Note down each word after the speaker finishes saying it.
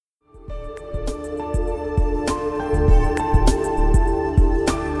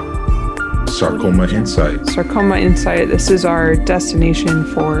Sarcoma Insight. Sarcoma Insight, this is our destination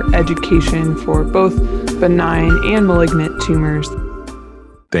for education for both benign and malignant tumors.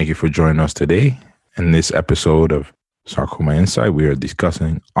 Thank you for joining us today. In this episode of Sarcoma Insight, we are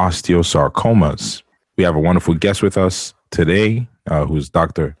discussing osteosarcomas. We have a wonderful guest with us today, who's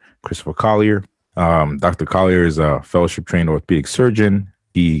Dr. Christopher Collier. Dr. Collier is a fellowship-trained orthopedic surgeon.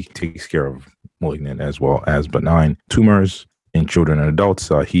 He takes care of malignant as well as benign tumors in children and adults.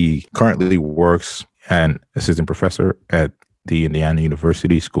 He currently works as assistant professor at the Indiana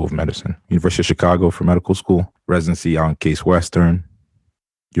University School of Medicine, University of Chicago for medical school, residency on Case Western,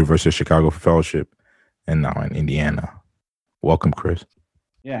 University of Chicago for fellowship, and now in Indiana. Welcome, Chris.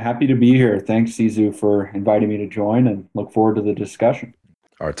 Yeah, happy to be here. Thanks, Sizu, for inviting me to join, and look forward to the discussion.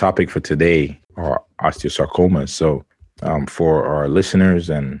 Our topic for today are osteosarcomas. So for our listeners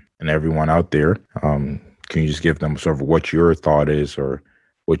and everyone out there, can you just give them sort of what your thought is or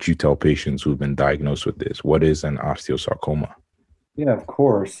what you tell patients who've been diagnosed with this? What is an osteosarcoma? Yeah, of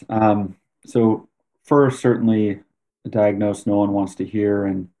course. So first, certainly a diagnosis no one wants to hear,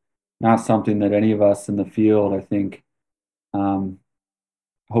 and not something that any of us in the field, I think,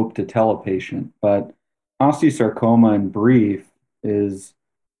 hope to tell a patient. But osteosarcoma, in brief, is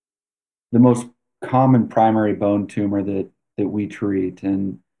the most common primary bone tumor that we treat.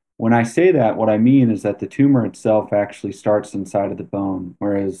 And when I say that, what I mean is that the tumor itself actually starts inside of the bone,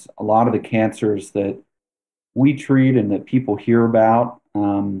 whereas a lot of the cancers that we treat and that people hear about,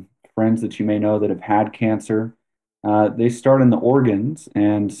 friends that you may know that have had cancer, they start in the organs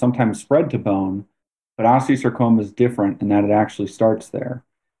and sometimes spread to bone, but osteosarcoma is different in that it actually starts there.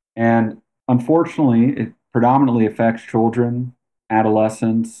 And unfortunately, it predominantly affects children,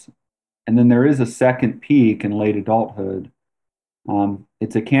 adolescents, and then there is a second peak in late adulthood.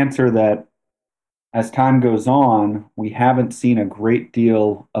 It's a cancer that, as time goes on, we haven't seen a great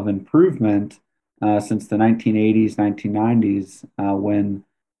deal of improvement since the 1980s, 1990s, when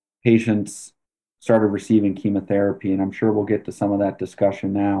patients started receiving chemotherapy, and I'm sure we'll get to some of that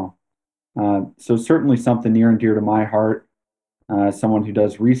discussion now. So certainly something near and dear to my heart, someone who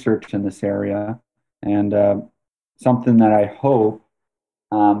does research in this area, and something that I hope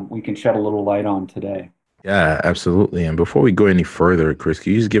we can shed a little light on today. Yeah, absolutely. And before we go any further, Chris,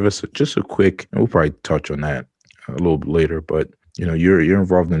 can you just give us just a quick, and we'll probably touch on that a little bit later, but you're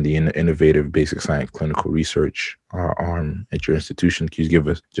involved in the innovative basic science clinical research arm at your institution. Can you give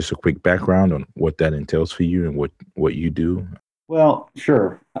us just a quick background on what that entails for you and what you do? Well,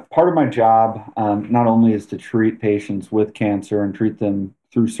 sure. Part of my job not only is to treat patients with cancer and treat them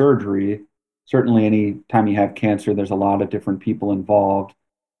through surgery. Certainly any time you have cancer, there's a lot of different people involved,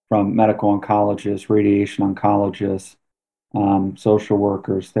 from medical oncologists, radiation oncologists, social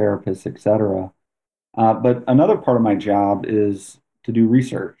workers, therapists, etc. But another part of my job is to do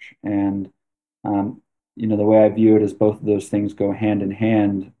research. And, the way I view it is both of those things go hand in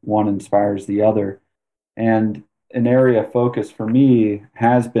hand. One inspires the other. And an area of focus for me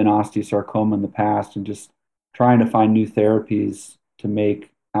has been osteosarcoma in the past, and just trying to find new therapies to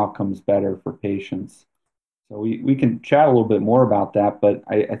make outcomes better for patients. So we can chat a little bit more about that, but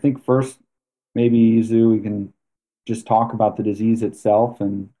I think first, maybe, Izu, we can just talk about the disease itself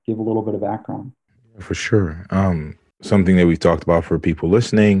and give a little bit of background. For sure. Something that we've talked about for people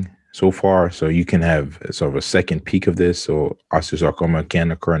listening so far, so you can have sort of a second peak of this. So osteosarcoma can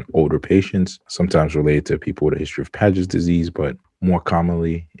occur in older patients, sometimes related to people with a history of Paget's disease, but more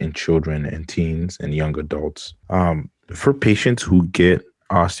commonly in children and teens and young adults. For patients who get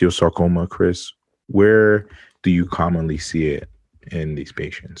osteosarcoma, Chris, where do you commonly see it in these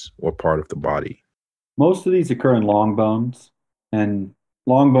patients? What part of the body? Most of these occur in long bones. And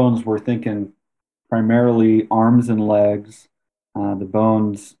long bones, we're thinking primarily arms and legs, the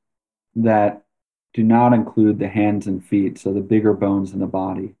bones that do not include the hands and feet, so the bigger bones in the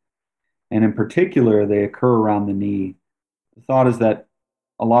body. And in particular, they occur around the knee. The thought is that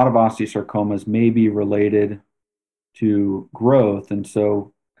a lot of osteosarcomas may be related to growth, and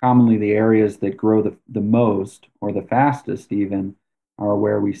so commonly the areas that grow the most, or the fastest even, are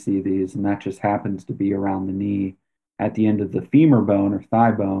where we see these, and that just happens to be around the knee, at the end of the femur bone or thigh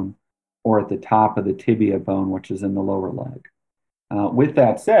bone, or at the top of the tibia bone, which is in the lower leg. With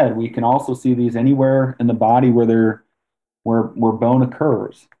that said, we can also see these anywhere in the body where bone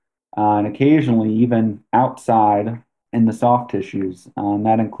occurs, and occasionally even outside in the soft tissues, and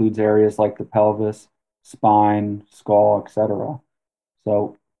that includes areas like the pelvis, spine, skull, etc.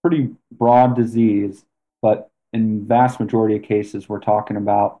 So pretty broad disease, but in vast majority of cases, we're talking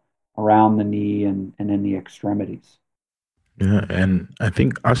about around the knee and in the extremities. Yeah, and I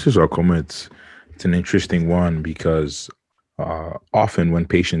think osteosarcoma, it's an interesting one because often when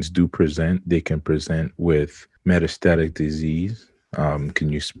patients do present, they can present with metastatic disease. Can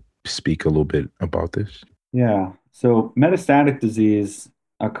you speak a little bit about this? Yeah. So metastatic disease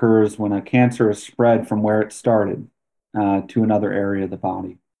occurs when a cancer is spread from where it started to another area of the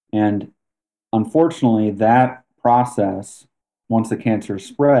body. And unfortunately, that process, once the cancer is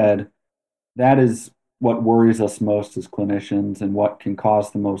spread, that is what worries us most as clinicians and what can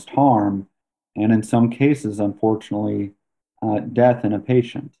cause the most harm. And in some cases, unfortunately, death in a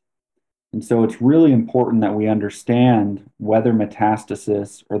patient. And so it's really important that we understand whether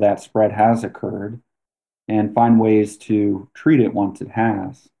metastasis or that spread has occurred and find ways to treat it once it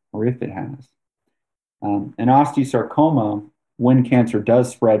has or if it has. An osteosarcoma, when cancer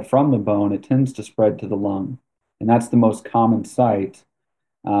does spread from the bone, it tends to spread to the lung. And that's the most common site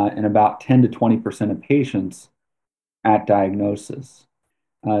in about 10 to 20% of patients at diagnosis.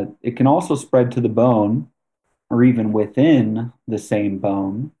 It can also spread to the bone or even within the same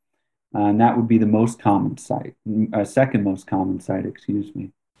bone. And that would be the most common site, second most common site, excuse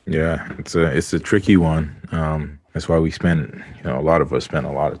me. Yeah, it's a tricky one. That's why we spend, a lot of us spend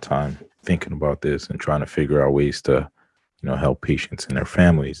a lot of time thinking about this and trying to figure out ways to, help patients and their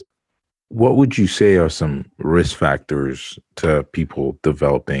families. What would you say are some risk factors to people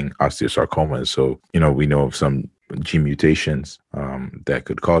developing osteosarcoma? So, we know of some gene mutations that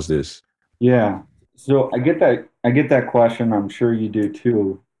could cause this. Yeah. So I get that question. I'm sure you do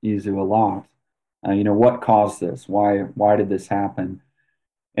too, Izu, a lot. What caused this? Why did this happen?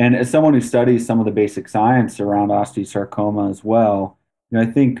 And as someone who studies some of the basic science around osteosarcoma as well, I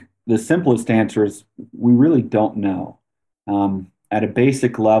think the simplest answer is we really don't know. At a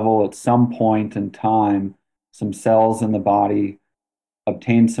basic level, at some point in time, some cells in the body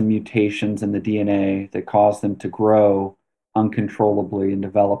obtain some mutations in the DNA that cause them to grow uncontrollably and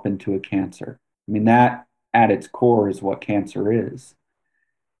develop into a cancer. I mean, that at its core is what cancer is.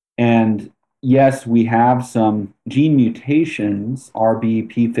 And yes, we have some gene mutations,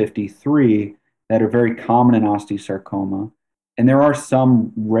 RBP53, that are very common in osteosarcoma. And there are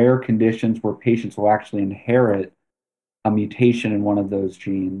some rare conditions where patients will actually inherit a mutation in one of those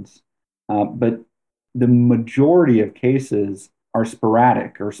genes. But the majority of cases are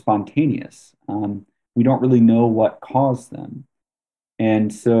sporadic or spontaneous. We don't really know what caused them.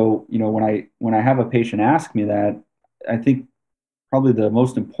 And so, when I have a patient ask me that, I think probably the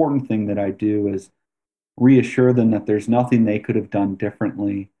most important thing that I do is reassure them that there's nothing they could have done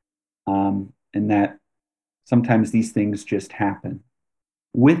differently, and that sometimes these things just happen.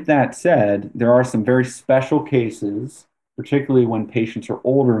 With that said, there are some very special cases, particularly when patients are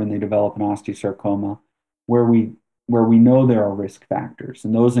older and they develop an osteosarcoma, where we know there are risk factors,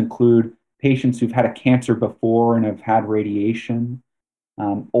 and those include patients who've had a cancer before and have had radiation,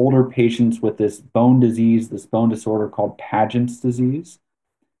 older patients with this bone disease, this bone disorder called Paget's disease.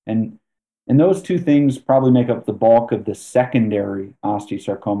 And those two things probably make up the bulk of the secondary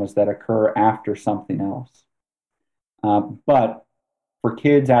osteosarcomas that occur after something else. But for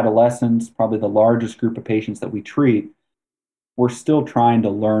kids, adolescents, probably the largest group of patients that we treat, we're still trying to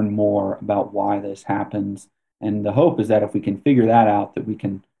learn more about why this happens. And the hope is that if we can figure that out, that we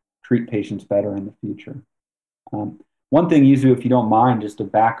can treat patients better in the future. One thing, Izu, if you don't mind, just to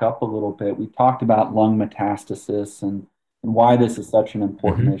back up a little bit, we talked about lung metastasis and why this is such an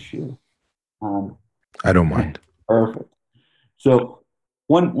important issue. I don't mind. Perfect. So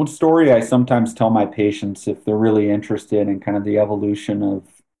one story I sometimes tell my patients, if they're really interested in kind of the evolution of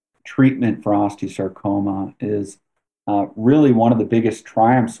treatment for osteosarcoma, is really one of the biggest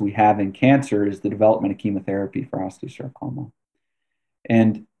triumphs we have in cancer is the development of chemotherapy for osteosarcoma.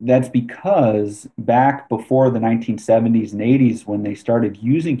 And that's because back before the 1970s and 80s, when they started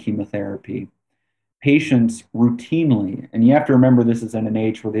using chemotherapy, patients routinely, and you have to remember this is in an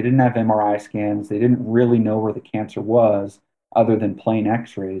age where they didn't have MRI scans, they didn't really know where the cancer was other than plain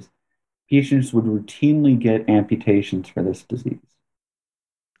x-rays, patients would routinely get amputations for this disease.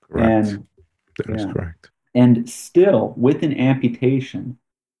 Correct. That is correct. And still, with an amputation,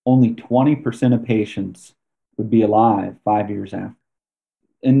 only 20% of patients would be alive 5 years after.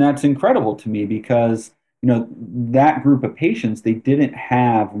 And that's incredible to me because, that group of patients, they didn't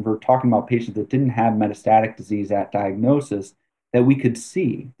have, and we're talking about patients that didn't have metastatic disease at diagnosis that we could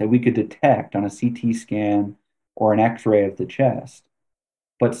see, that we could detect on a CT scan or an x-ray of the chest.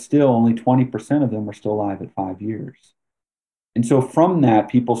 But still, only 20% of them were still alive at 5 years. And so from that,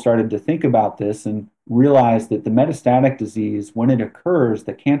 people started to think about this and realize that the metastatic disease, when it occurs,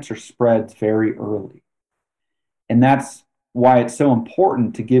 the cancer spreads very early. And that's why it's so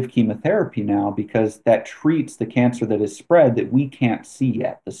important to give chemotherapy now, because that treats the cancer that is spread that we can't see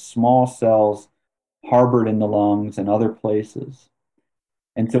yet, the small cells harbored in the lungs and other places.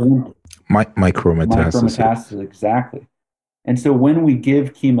 And so Micrometastasis. micrometastasis, exactly. And so when we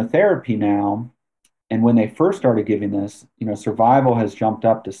give chemotherapy now, and when they first started giving this, survival has jumped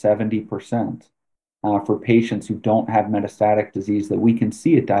up to 70% for patients who don't have metastatic disease that we can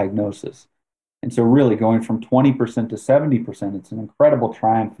see at diagnosis. And so really going from 20% to 70%, it's an incredible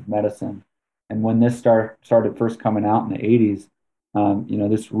triumph of medicine. And when this started first coming out in the 80s,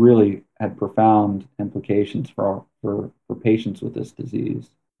 this really had profound implications for patients with this disease.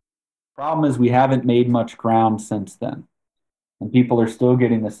 Problem is we haven't made much ground since then. And people are still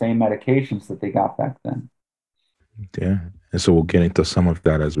getting the same medications that they got back then. Yeah. And so we'll get into some of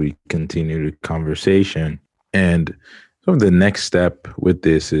that as we continue the conversation. And so the next step with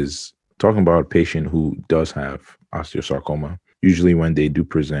this is talking about a patient who does have osteosarcoma. Usually when they do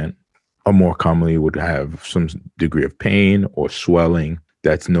present, or more commonly would have some degree of pain or swelling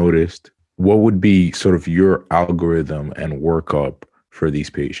that's noticed. What would be sort of your algorithm and workup for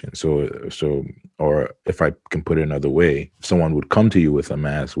these patients? So, or if I can put it another way, someone would come to you with a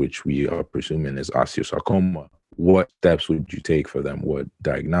mass, which we are presuming is osteosarcoma. What steps would you take for them? What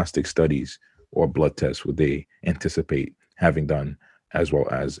diagnostic studies or blood tests would they anticipate having done, as well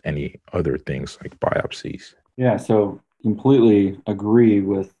as any other things like biopsies? Yeah, so completely agree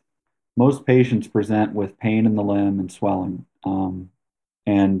with most patients present with pain in the limb and swelling.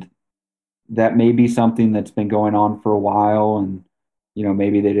 And that may be something that's been going on for a while, and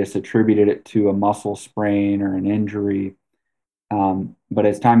maybe they just attributed it to a muscle sprain or an injury. But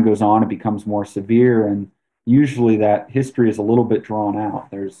as time goes on, it becomes more severe, and usually that history is a little bit drawn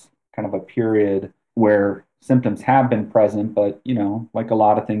out. There's kind of a period where symptoms have been present, but like a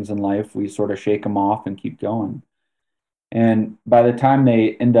lot of things in life, we sort of shake them off and keep going. And by the time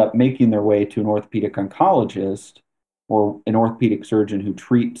they end up making their way to an orthopedic oncologist or an orthopedic surgeon who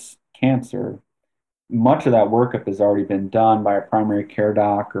treats cancer, much of that workup has already been done by a primary care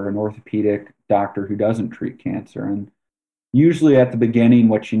doc or an orthopedic doctor who doesn't treat cancer. And usually at the beginning,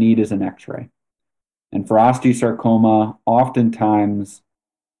 what you need is an x-ray. And for osteosarcoma, oftentimes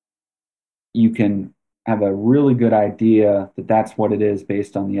you can have a really good idea that that's what it is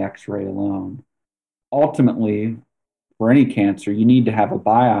based on the x-ray alone. Ultimately, for any cancer, you need to have a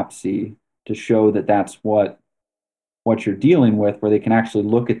biopsy to show that that's what you're dealing with, where they can actually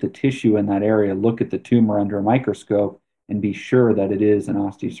look at the tissue in that area, look at the tumor under a microscope, and be sure that it is an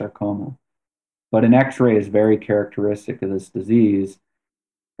osteosarcoma. But an x-ray is very characteristic of this disease.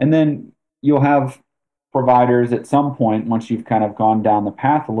 And then you'll have providers at some point, once you've kind of gone down the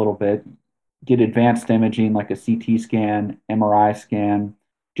path a little bit, get advanced imaging like a CT scan, MRI scan,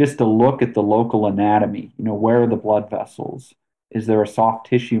 just to look at the local anatomy. Where are the blood vessels? Is there a soft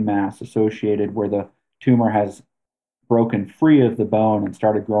tissue mass associated where the tumor has broken free of the bone and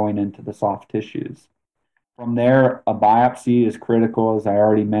started growing into the soft tissues? From there, a biopsy is critical, as I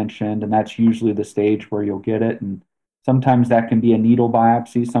already mentioned, and that's usually the stage where you'll get it. And sometimes that can be a needle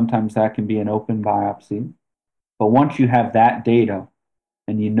biopsy, sometimes that can be an open biopsy. But once you have that data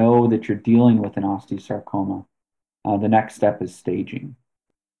and you know that you're dealing with an osteosarcoma, the next step is staging.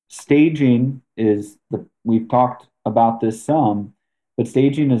 Staging is we've talked about this some, but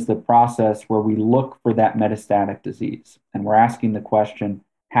staging is the process where we look for that metastatic disease. And we're asking the question,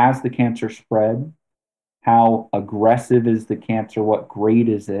 has the cancer spread? How aggressive is the cancer? What grade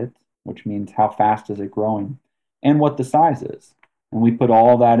is it? Which means how fast is it growing? And what the size is. And we put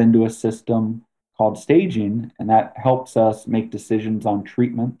all that into a system called staging, and that helps us make decisions on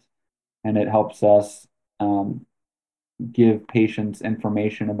treatment, and it helps us give patients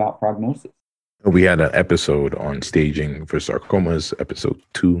information about prognosis. We had an episode on staging for sarcomas, episode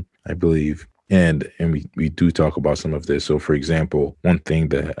 2, I believe. And we do talk about some of this. So, for example, one thing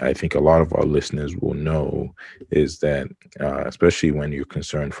that I think a lot of our listeners will know is that, especially when you're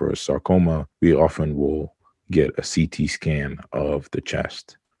concerned for a sarcoma, we often will get a CT scan of the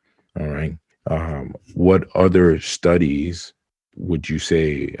chest. All right. What other studies would you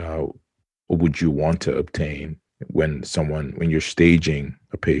say would you want to obtain when you're staging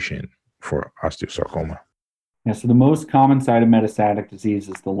a patient for osteosarcoma? Yeah, so the most common site of metastatic disease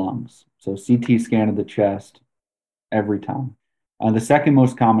is the lungs. So CT scan of the chest every time. The second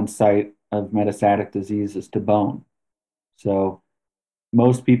most common site of metastatic disease is to bone. So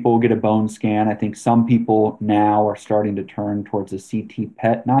most people get a bone scan. I think some people now are starting to turn towards a CT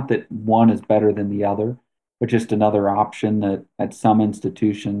PET. Not that one is better than the other, but just another option that at some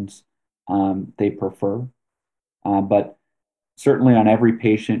institutions they prefer. But certainly on every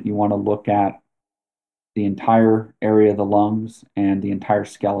patient, you want to look at the entire area of the lungs and the entire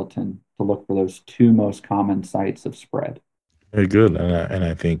skeleton to look for those two most common sites of spread. Very good. And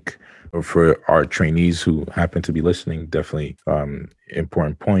I think for our trainees who happen to be listening, definitely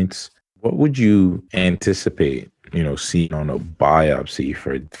important points. What would you anticipate, seeing on a biopsy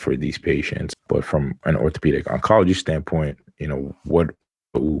for these patients? But from an orthopedic oncology standpoint, what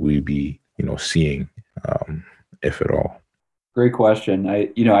would we be, seeing, if at all? Great question.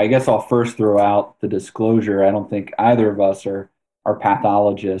 I guess I'll first throw out the disclosure. I don't think either of us are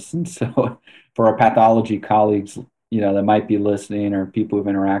pathologists, and so for our pathology colleagues, that might be listening or people who've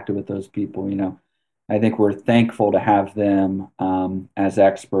interacted with those people, I think we're thankful to have them as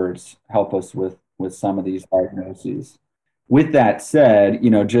experts help us with some of these diagnoses. With that said,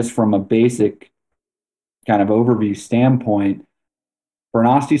 just from a basic kind of overview standpoint, for an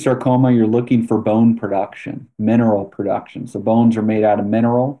osteosarcoma, you're looking for bone production, mineral production. So bones are made out of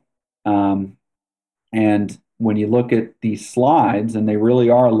mineral. And when you look at these slides, and they really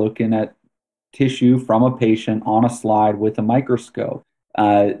are looking at tissue from a patient on a slide with a microscope,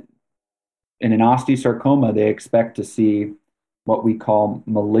 in an osteosarcoma, they expect to see what we call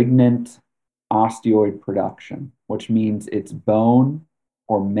malignant osteoid production, which means it's bone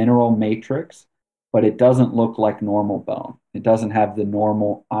or mineral matrix, but it doesn't look like normal bone. It doesn't have the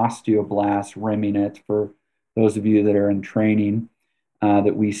normal osteoblast rimming it, for those of you that are in training,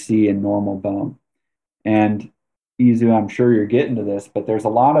 that we see in normal bone. And Izu, I'm sure you're getting to this, but there's a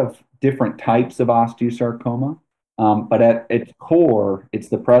lot of different types of osteosarcoma. But at its core, it's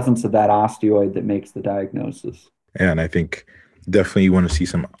the presence of that osteoid that makes the diagnosis. Yeah, and I think definitely you want to see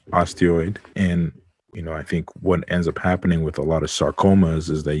some osteoid. And, I think what ends up happening with a lot of sarcomas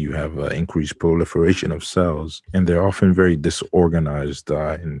is that you have increased proliferation of cells, and they're often very disorganized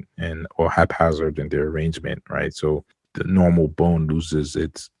and or haphazard in their arrangement, right? So the normal bone loses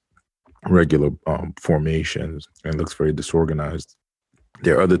its regular formations and looks very disorganized.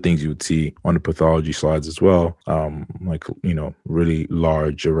 There are other things you would see on the pathology slides as well, like, really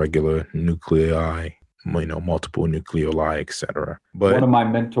large irregular nuclei, multiple nucleoli, etc. But one of my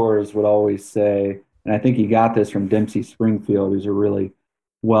mentors would always say, and I think he got this from Dempsey Springfield, who's a really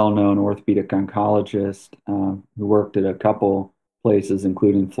well-known orthopedic oncologist who worked at a couple places,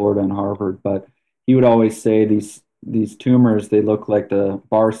 including Florida and Harvard. But he would always say these tumors, they look like the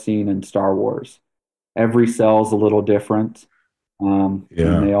bar scene in Star Wars. Every cell's a little different, and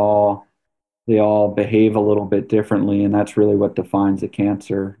they all behave a little bit differently, and that's really what defines a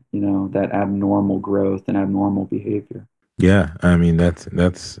cancer. That abnormal growth and abnormal behavior. Yeah, I mean that's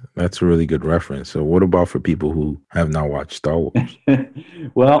a really good reference. So what about for people who have not watched Star Wars?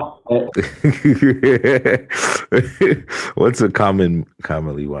 Well, what's a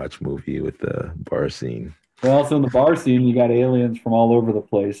commonly watched movie with the bar scene? Well, so in the bar scene, you got aliens from all over the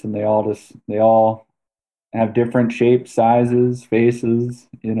place, and they all have different shapes, sizes, faces.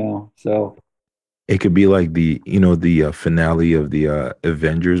 So It could be like the finale of the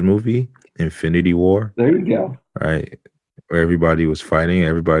Avengers movie, Infinity War. There you go. Right, where everybody was fighting,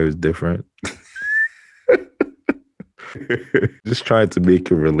 everybody was different. Just trying to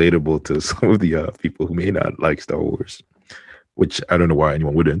make it relatable to some of the people who may not like Star Wars, which I don't know why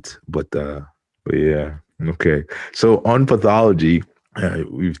anyone wouldn't, but yeah. Okay. So on pathology,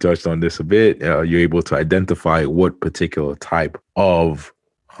 we've touched on this a bit. You're able to identify what particular type of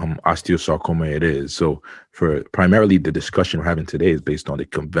osteosarcoma it is. So for primarily the discussion we're having today is based on the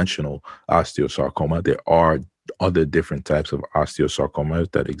conventional osteosarcoma. There are other different types of osteosarcomas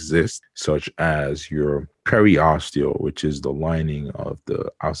that exist, such as your periosteal, which is the lining of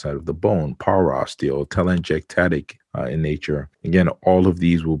the outside of the bone, parosteal, telangiectatic in nature. Again, all of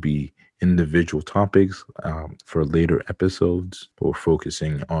these will be individual topics for later episodes, but we're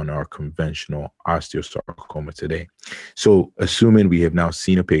focusing on our conventional osteosarcoma today. So assuming we have now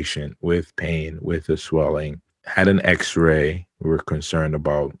seen a patient with pain, with a swelling, had an x-ray, we're concerned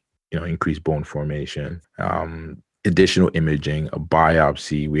about increased bone formation, additional imaging, a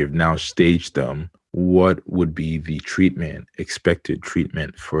biopsy, we have now staged them. What would be the expected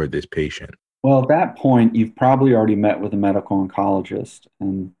treatment for this patient? Well, at that point, you've probably already met with a medical oncologist.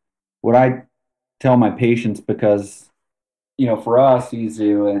 And what I tell my patients, because, for us,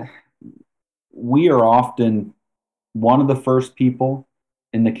 Izu, we are often one of the first people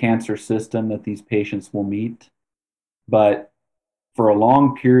in the cancer system that these patients will meet. But for a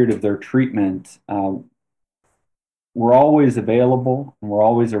long period of their treatment, we're always available and we're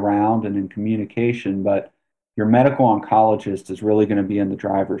always around and in communication, but your medical oncologist is really going to be in the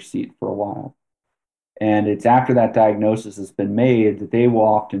driver's seat for a while. And it's after that diagnosis has been made that they will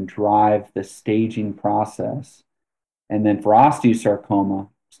often drive the staging process. And then for osteosarcoma,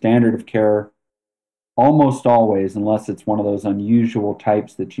 standard of care, almost always, unless it's one of those unusual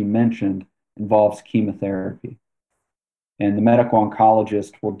types that you mentioned, involves chemotherapy. and the medical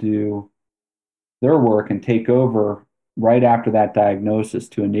oncologist will do their work and take over right after that diagnosis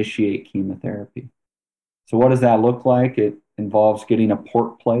to initiate chemotherapy. So what does that look like? It involves getting a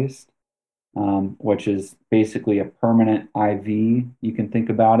port placed, which is basically a permanent IV. You can think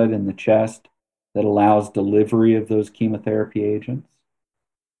about it in the chest that allows delivery of those chemotherapy agents.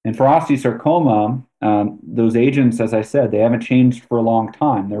 And for osteosarcoma, those agents, as I said, they haven't changed for a long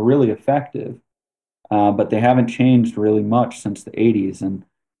time. They're really effective, but they haven't changed really much since the 80s. And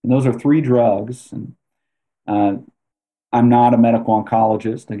those are 3 drugs. And I'm not a medical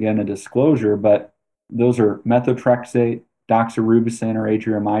oncologist, again, a disclosure, but those are methotrexate, doxorubicin or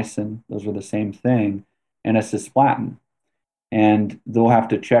adriamycin. Those are the same thing, and a cisplatin. And they'll have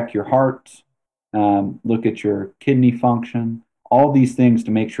to check your heart, look at your kidney function, all these things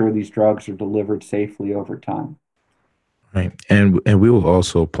to make sure these drugs are delivered safely over time. Right. And we will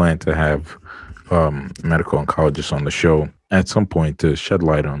also plan to have medical oncologists on the show at some point to shed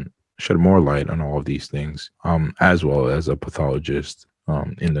more light on all of these things, as well as a pathologist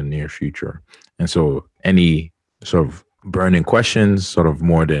in the near future. And so any sort of burning questions, sort of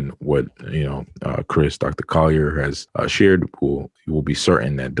more than what, Chris, Dr. Collier has shared, we'll be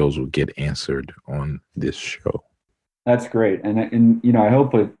certain that those will get answered on this show. That's great. And I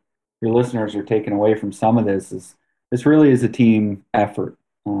hope what your listeners are taking away from some of this is this really is a team effort.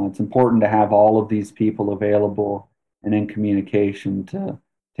 It's important to have all of these people available and in communication to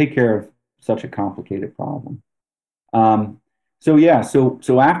take care of such a complicated problem.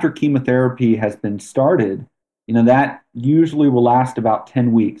 So after chemotherapy has been started, that usually will last about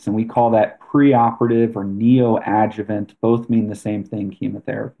 10 weeks, and we call that preoperative or neoadjuvant. Both mean the same thing,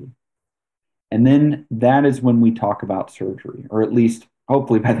 chemotherapy. And then that is when we talk about surgery, or at least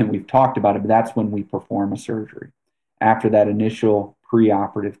hopefully by then we've talked about it, but that's when we perform a surgery after that initial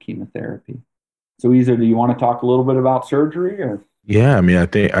preoperative chemotherapy. So Isa, do you want to talk a little bit about surgery? Or? Yeah, I mean, I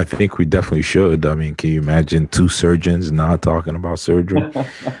think we definitely should. I mean, can you imagine 2 surgeons not talking about surgery?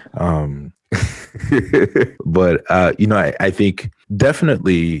 But I think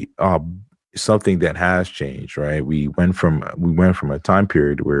definitely something that has changed, right? We went from a time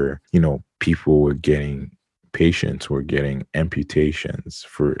period where patients were getting amputations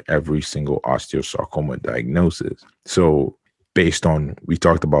for every single osteosarcoma diagnosis. So we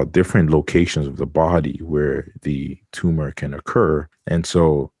talked about different locations of the body where the tumor can occur. And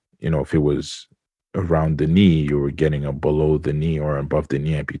so, if it was around the knee, you were getting a below the knee or above the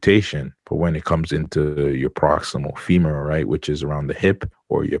knee amputation. But when it comes into your proximal femur, right, which is around the hip,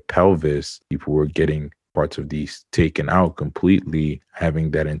 or your pelvis, people were getting parts of these taken out completely,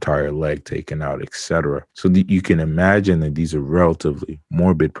 having that entire leg taken out, etc. So you can imagine that these are relatively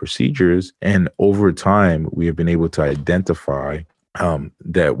morbid procedures. And over time, we have been able to identify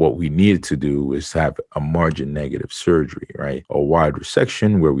that what we needed to do is have a margin negative surgery, right? A wide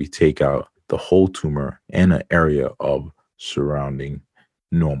resection where we take out the whole tumor and an area of surrounding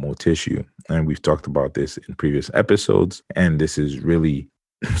normal tissue. And we've talked about this in previous episodes. And this is really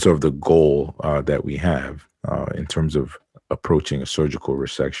sort of the goal that we have in terms of approaching a surgical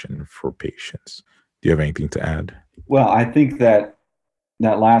resection for patients. Do you have anything to add? Well, I think that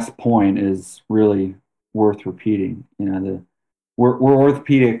last point is really worth repeating. We're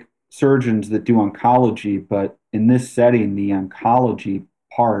orthopedic surgeons that do oncology, but in this setting, the oncology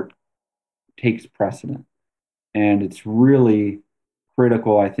part takes precedent. And it's really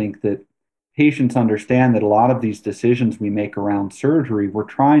critical, I think, that patients understand that a lot of these decisions we make around surgery, we're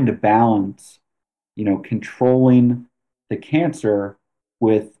trying to balance, controlling the cancer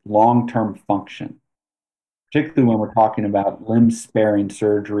with long-term function, particularly when we're talking about limb-sparing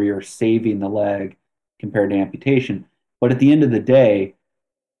surgery or saving the leg compared to amputation. But at the end of the day,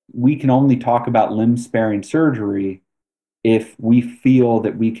 we can only talk about limb-sparing surgery if we feel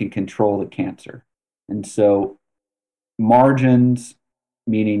that we can control the cancer. And so margins,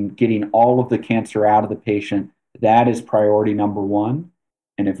 meaning getting all of the cancer out of the patient, that is priority number 1.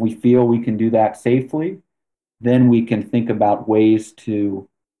 And if we feel we can do that safely, then we can think about ways to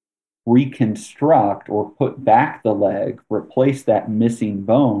reconstruct or put back the leg, replace that missing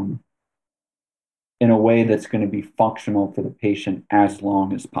bone in a way that's going to be functional for the patient as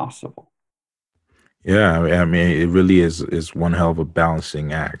long as possible. Yeah, I mean, it really is one hell of a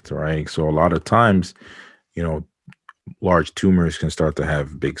balancing act, right? So a lot of times, large tumors can start to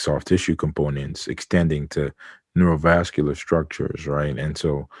have big soft tissue components extending to neurovascular structures, right? And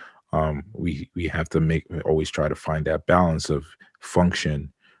so we have to always try to find that balance of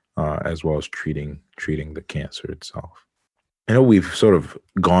function as well as treating the cancer itself. I know we've sort of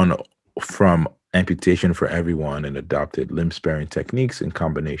gone from amputation for everyone and adopted limb-sparing techniques in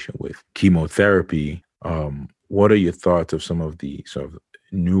combination with chemotherapy. what are your thoughts of some of the sort of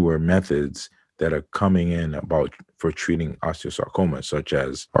newer methods that are coming in about for treating osteosarcoma, such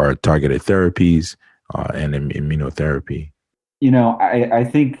as our targeted therapies and immunotherapy? I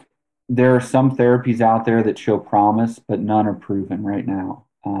think there are some therapies out there that show promise, but none are proven right now.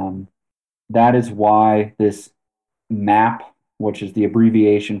 That is why this MAP, which is the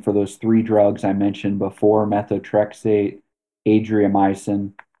abbreviation for those three drugs I mentioned before, methotrexate,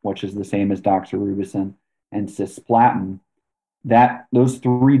 adriamycin, which is the same as doxorubicin, and cisplatin, that those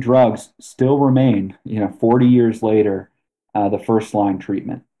three drugs still remain, 40 years later, the first line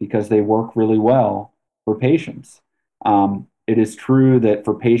treatment because they work really well for patients. It is true that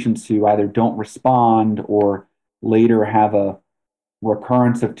for patients who either don't respond or later have a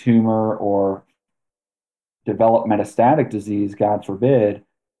recurrence of tumor or develop metastatic disease, God forbid,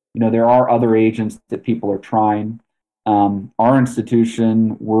 there are other agents that people are trying. Our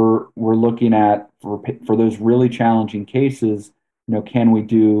institution, we're looking at for those really challenging cases, can we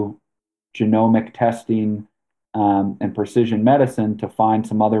do genomic testing and precision medicine to find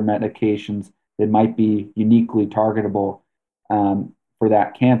some other medications that might be uniquely targetable for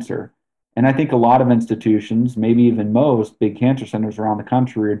that cancer. And I think a lot of institutions, maybe even most big cancer centers around the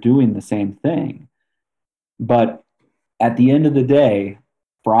country, are doing the same thing. But at the end of the day,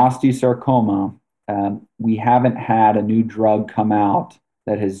 for osteosarcoma, we haven't had a new drug come out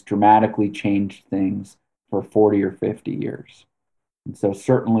that has dramatically changed things for 40 or 50 years. And so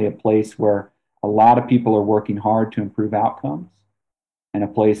certainly a place where a lot of people are working hard to improve outcomes, and a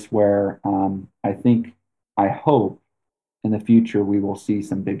place where I hope in the future we will see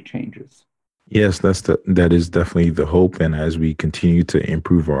some big changes. Yes, that is definitely the hope. And as we continue to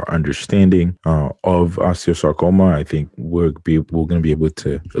improve our understanding of osteosarcoma, I think we're going to be able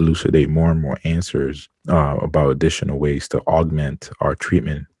to elucidate more and more answers about additional ways to augment our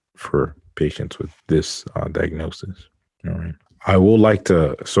treatment for patients with this diagnosis. All right. I would like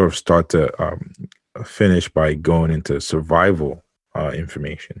to sort of start to finish by going into survival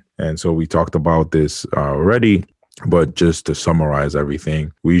information. And so we talked about this already. But just to summarize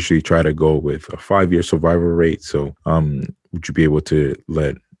everything, we usually try to go with a 5-year survival rate. So would you be able to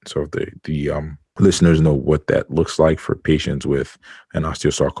let sort of the listeners know what that looks like for patients with an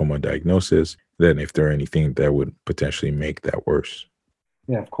osteosarcoma diagnosis? Then if there are anything that would potentially make that worse?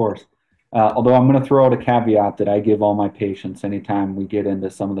 Yeah, of course. Although I'm going to throw out a caveat that I give all my patients anytime we get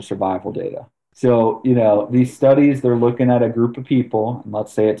into some of the survival data. So, these studies, they're looking at a group of people, and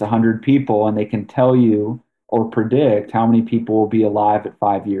let's say it's 100 people, and they can tell you or predict how many people will be alive at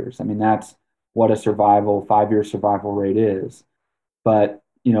 5 years. I mean, that's what a 5-year survival rate is. But,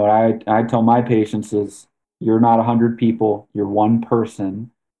 I tell my patients is you're not 100 people, you're one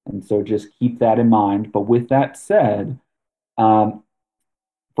person. And so just keep that in mind. But with that said, for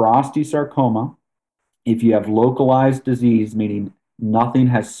osteosarcoma, if you have localized disease, meaning nothing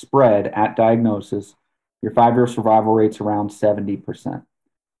has spread at diagnosis, your 5-year survival rate's around 70%.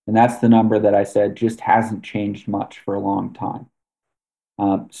 And that's the number that I said just hasn't changed much for a long time.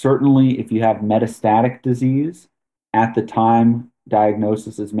 Certainly, if you have metastatic disease at the time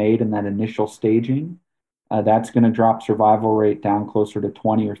diagnosis is made in that initial staging, that's going to drop survival rate down closer to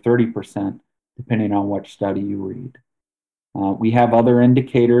 20 or 30%, depending on which study you read. We have other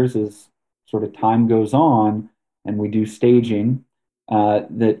indicators as sort of time goes on and we do staging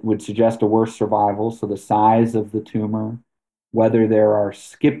that would suggest a worse survival. So the size of the tumor, whether there are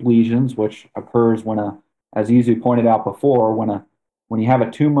skip lesions, which occurs as Izu pointed out before, when you have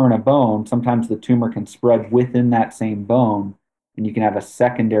a tumor in a bone, sometimes the tumor can spread within that same bone, and you can have a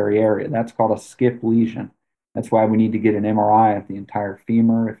secondary area. That's called a skip lesion. That's why we need to get an MRI of the entire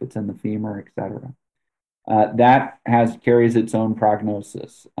femur, if it's in the femur, etc. That carries its own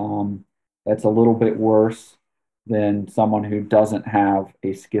prognosis. That's a little bit worse than someone who doesn't have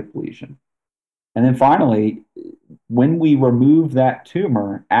a skip lesion. And then finally, when we remove that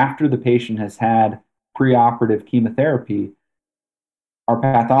tumor after the patient has had preoperative chemotherapy, our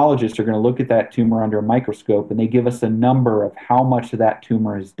pathologists are going to look at that tumor under a microscope and they give us a number of how much of that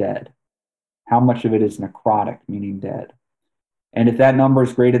tumor is dead, how much of it is necrotic, meaning dead. And if that number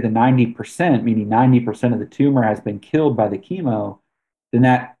is greater than 90%, meaning 90% of the tumor has been killed by the chemo, then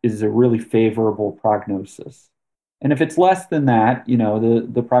that is a really favorable prognosis. And if it's less than that,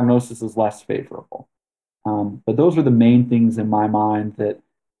 the prognosis is less favorable. But those are the main things in my mind that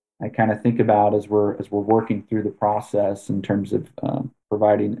I kind of think about as we're working through the process in terms of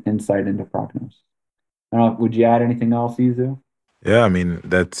providing insight into prognosis. I don't know, would you add anything else, Izu? Yeah, I mean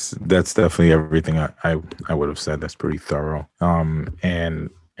that's definitely everything I would have said. That's pretty thorough.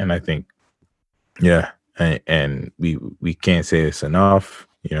 And I think, yeah, and we can't say this enough.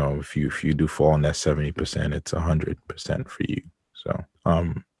 if you do fall in that 70%, it's 100% for you. So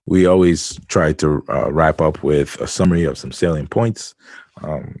we always try to wrap up with a summary of some salient points.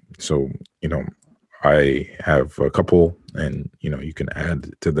 So I have a couple, and you can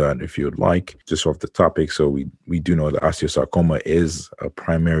add to that if you would like, just off the topic. So we do know that osteosarcoma is a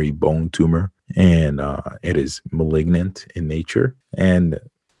primary bone tumor, and it is malignant in nature. And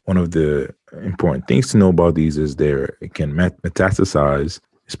one of the important things to know about these is it can metastasize,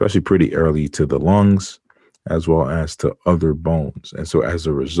 especially pretty early, to the lungs as well as to other bones. And so as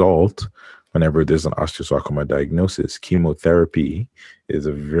a result, whenever there's an osteosarcoma diagnosis, chemotherapy is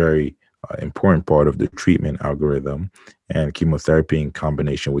a very important part of the treatment algorithm, and chemotherapy in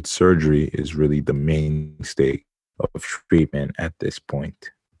combination with surgery is really the mainstay of treatment at this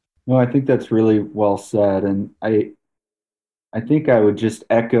point. No, I think that's really well said, and I think I would just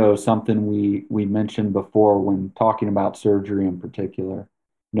echo something we mentioned before when talking about surgery in particular.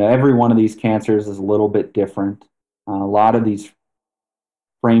 Every one of these cancers is a little bit different. A lot of these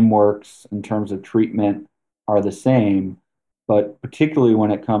frameworks in terms of treatment are the same, but particularly when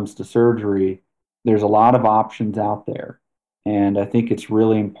it comes to surgery, there's a lot of options out there. And I think it's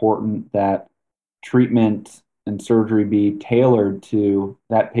really important that treatment and surgery be tailored to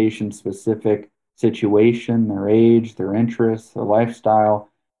that patient's specific situation, their age, their interests, their lifestyle,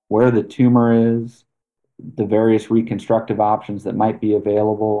 where the tumor is, the various reconstructive options that might be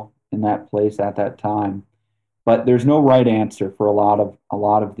available in that place at that time. But there's no right answer for a lot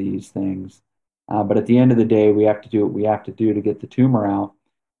of these things. But at the end of the day, we have to do what we have to do to get the tumor out.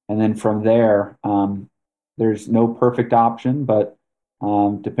 And then from there, there's no perfect option, but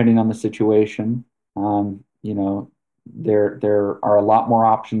depending on the situation, there are a lot more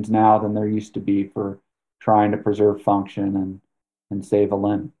options now than there used to be for trying to preserve function and save a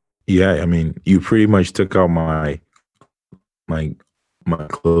limb. Yeah, I mean, you pretty much took out my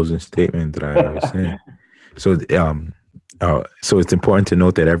closing statement that I was saying. So it's important to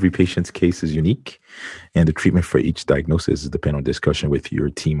note that every patient's case is unique, and the treatment for each diagnosis is dependent on discussion with your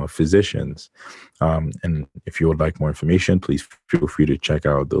team of physicians. And if you would like more information, please feel free to check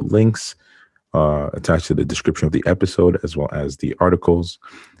out the links attached to the description of the episode, as well as the articles.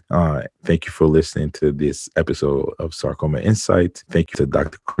 Thank you for listening to this episode of Sarcoma Insight. Thank you to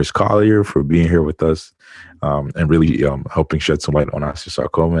Dr. Chris Collier for being here with us and really helping shed some light on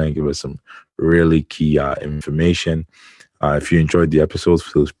osteosarcoma and give us some really key information. If you enjoyed the episodes,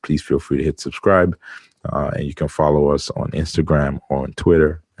 please feel free to hit subscribe. And you can follow us on Instagram or on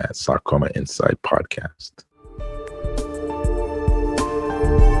Twitter at Sarcoma Insight Podcast.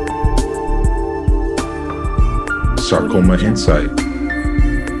 Sarcoma Insight.